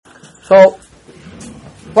So,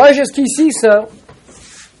 Parshas Ki Sisa,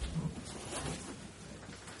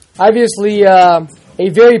 obviously a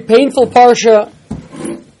very painful parsha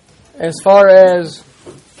as far as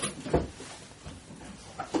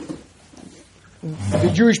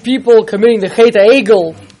the Jewish people committing the Chet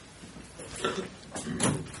HaEgel.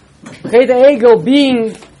 Chet HaEgel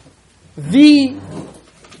being the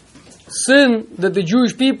sin that the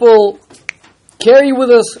Jewish people carry with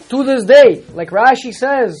us to this day. Like Rashi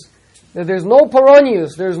says, that there's no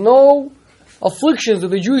paronius, there's no afflictions that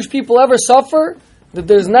the Jewish people ever suffer, that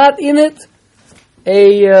there's not in it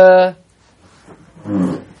a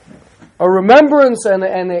remembrance and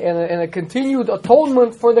a continued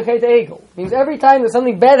atonement for the Chet HaEgel. Means every time that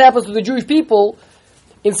something bad happens to the Jewish people,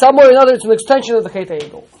 in some way or another, it's an extension of the Chet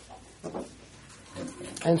HaEgel.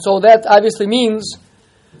 And so that obviously means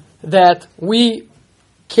that we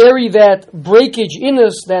carry that breakage in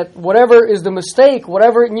us, that whatever is the mistake,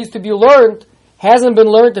 whatever needs to be learned, hasn't been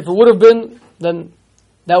learned. If it would have been, then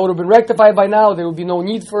that would have been rectified by now. There would be no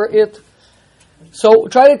need for it. So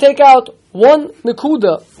try to take out one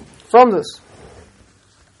nekuda from this.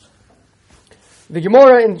 The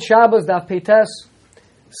Gemara in Shabbos Daf Peites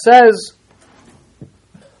says,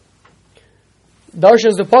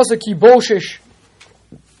 Darshans the pasuk Ki Boshesh,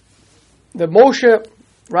 that Moshe,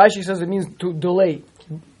 Rashi says it means to delay.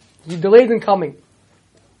 He delayed in coming.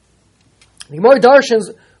 The Gemara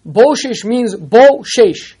Darshans, Boshesh means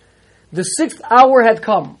Bo-shesh. The 6th hour had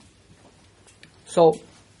come. So,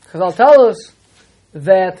 Chazal tell us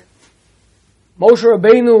that Moshe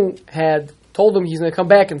Rabbeinu had told them he's going to come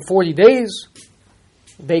back in 40 days.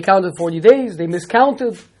 They counted 40 days. They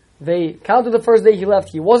miscounted. They counted the first day he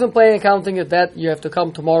left. He wasn't planning on counting it. That you have to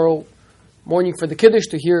come tomorrow morning for the Kiddush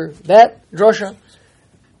to hear that drasha.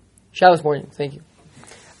 Shabbos morning. Thank you.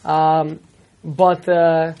 But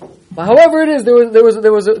however it is, there was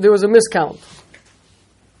a miscount.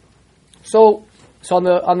 So on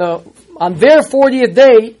their 40th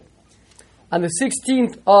day, on the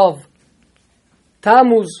 16th of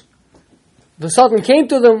Tammuz, the Sultan came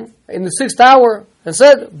to them in the 6th hour and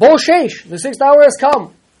said, Bo Shesh, the 6th hour has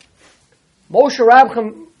come. Moshe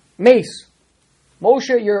Rabchem Mace.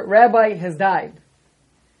 Moshe, your rabbi, has died.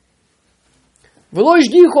 V'lo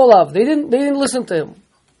ishgichu olav. They didn't listen to him.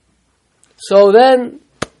 So then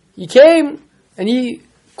he came and he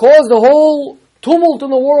caused the whole tumult in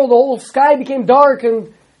the world. The whole sky became dark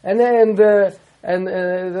and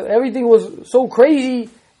everything was so crazy.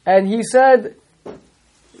 And he said,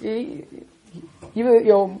 he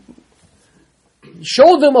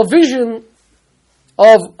showed them a vision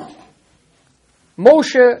of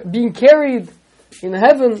Moshe being carried in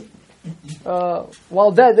heaven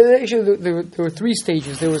while dead. Actually, there were 3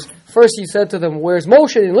 stages. There was first he said to them, "Where's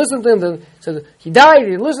Moshe?" He didn't listen to him. Then said he died.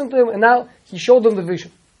 He didn't listen to him, and now he showed them the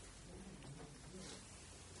vision.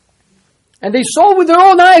 And they saw with their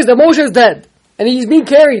own eyes that Moshe is dead, and he's being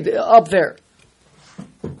carried up there.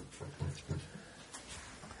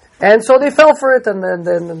 And so they fell for it, and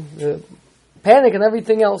then panic and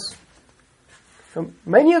everything else. So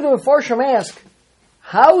many of the Mefarshim ask,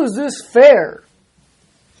 how is this fair?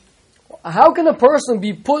 How can a person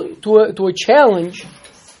be put to a challenge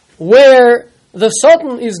where the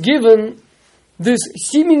Sultan is given this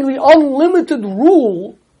seemingly unlimited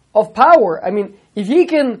rule of power? I mean, if he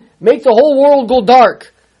can make the whole world go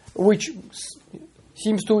dark, which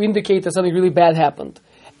seems to indicate that something really bad happened,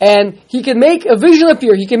 and he can make a vision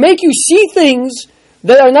appear, he can make you see things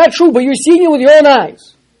that are not true, but you're seeing it with your own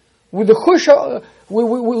eyes, with the chush,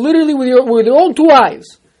 literally with your own 2 eyes.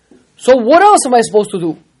 So what else am I supposed to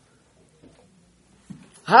do?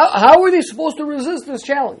 How are they supposed to resist this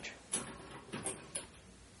challenge?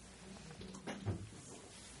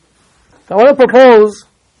 I want to propose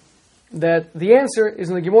that the answer is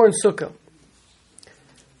in the Gemara in Sukkah.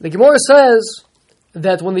 The Gemara says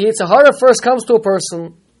that when the Yetzer Hara first comes to a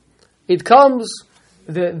person, it comes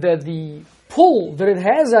that the pull that it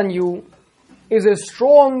has on you is as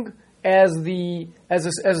strong as a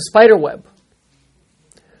spider web.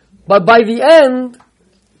 But by the end,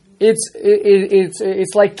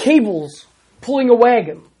 it's like cables pulling a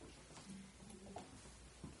wagon.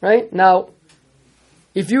 Right? Now,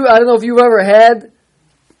 I don't know if you've ever had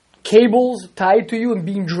cables tied to you and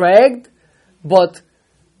being dragged, but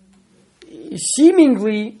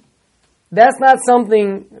seemingly that's not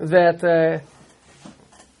something that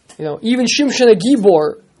even Shimshon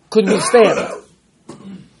Agibor could withstand.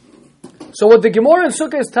 So what the Gemara in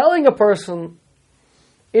Sukkah is telling a person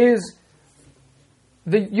is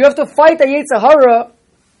that you have to fight a Yetzer Hara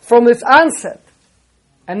from its onset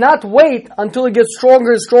and not wait until it gets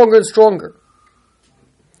stronger and stronger and stronger.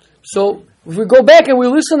 So if we go back and we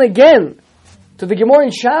listen again to the Gemara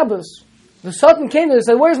in Shabbos, the Satan came there and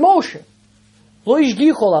said, "Where's Moshe?" Lo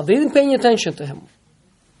ishgichu alav. They didn't pay any attention to him.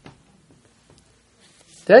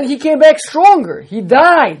 Then he came back stronger. He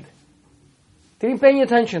died. They didn't pay any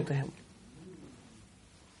attention to him.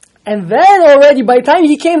 And then already, by the time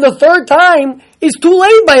he came the third time, it's too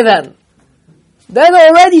late by then. Then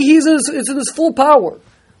already it's in his full power.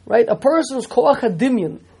 Right? A person's koach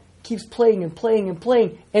hadimyan keeps playing and playing and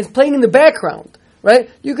playing, and it's playing in the background. Right?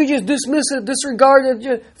 You could just dismiss it, disregard it,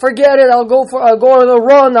 just forget it. I'll go on a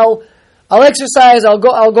run. I'll exercise. I'll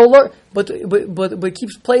go learn. But it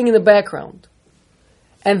keeps playing in the background,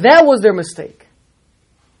 and that was their mistake.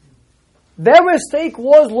 Their mistake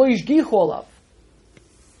was lo ishgichu alav.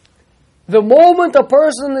 The moment a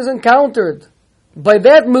person is encountered by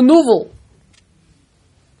that maneuver,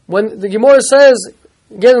 when the Gemara says,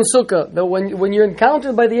 again in Sukkah, that when you're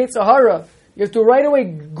encountered by the Yetzer Hara, you have to right away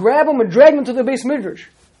grab him and drag him to the Beis Midrash.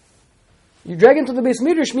 You drag him to the Beis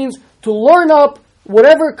Midrash means to learn up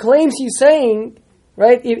whatever claims he's saying,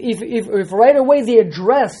 right? If right away they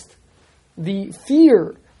addressed the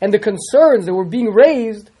fear and the concerns that were being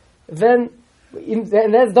raised, then and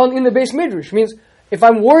that's done in the Beis Midrash. Means if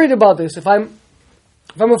I'm worried about this, if I'm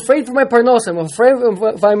afraid for my parnos,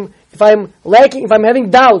 if I'm lacking, if I'm having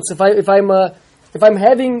doubts, if I'm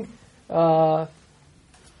having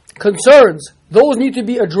concerns, those need to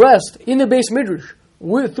be addressed in the Beis Midrash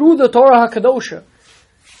through the Torah HaKadosha.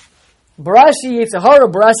 Barasi Yetzer Hara,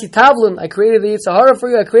 Barasi Tavlin. I created the Yetzer Hara for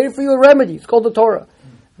you. I created for you a remedy. It's called the Torah.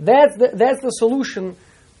 That's the solution.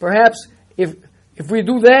 Perhaps if we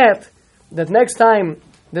do that next time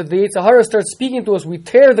that the Yetzer Hara starts speaking to us, we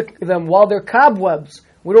tear them while they're cobwebs.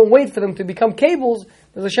 We don't wait for them to become cables.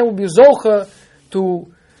 Then Hashem will be zocha to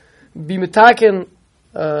be mitaken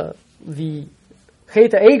the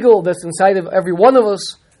Chet Egel that's inside of every one of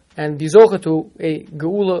us, and be zocha to a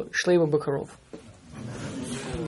geula shleima b'karov.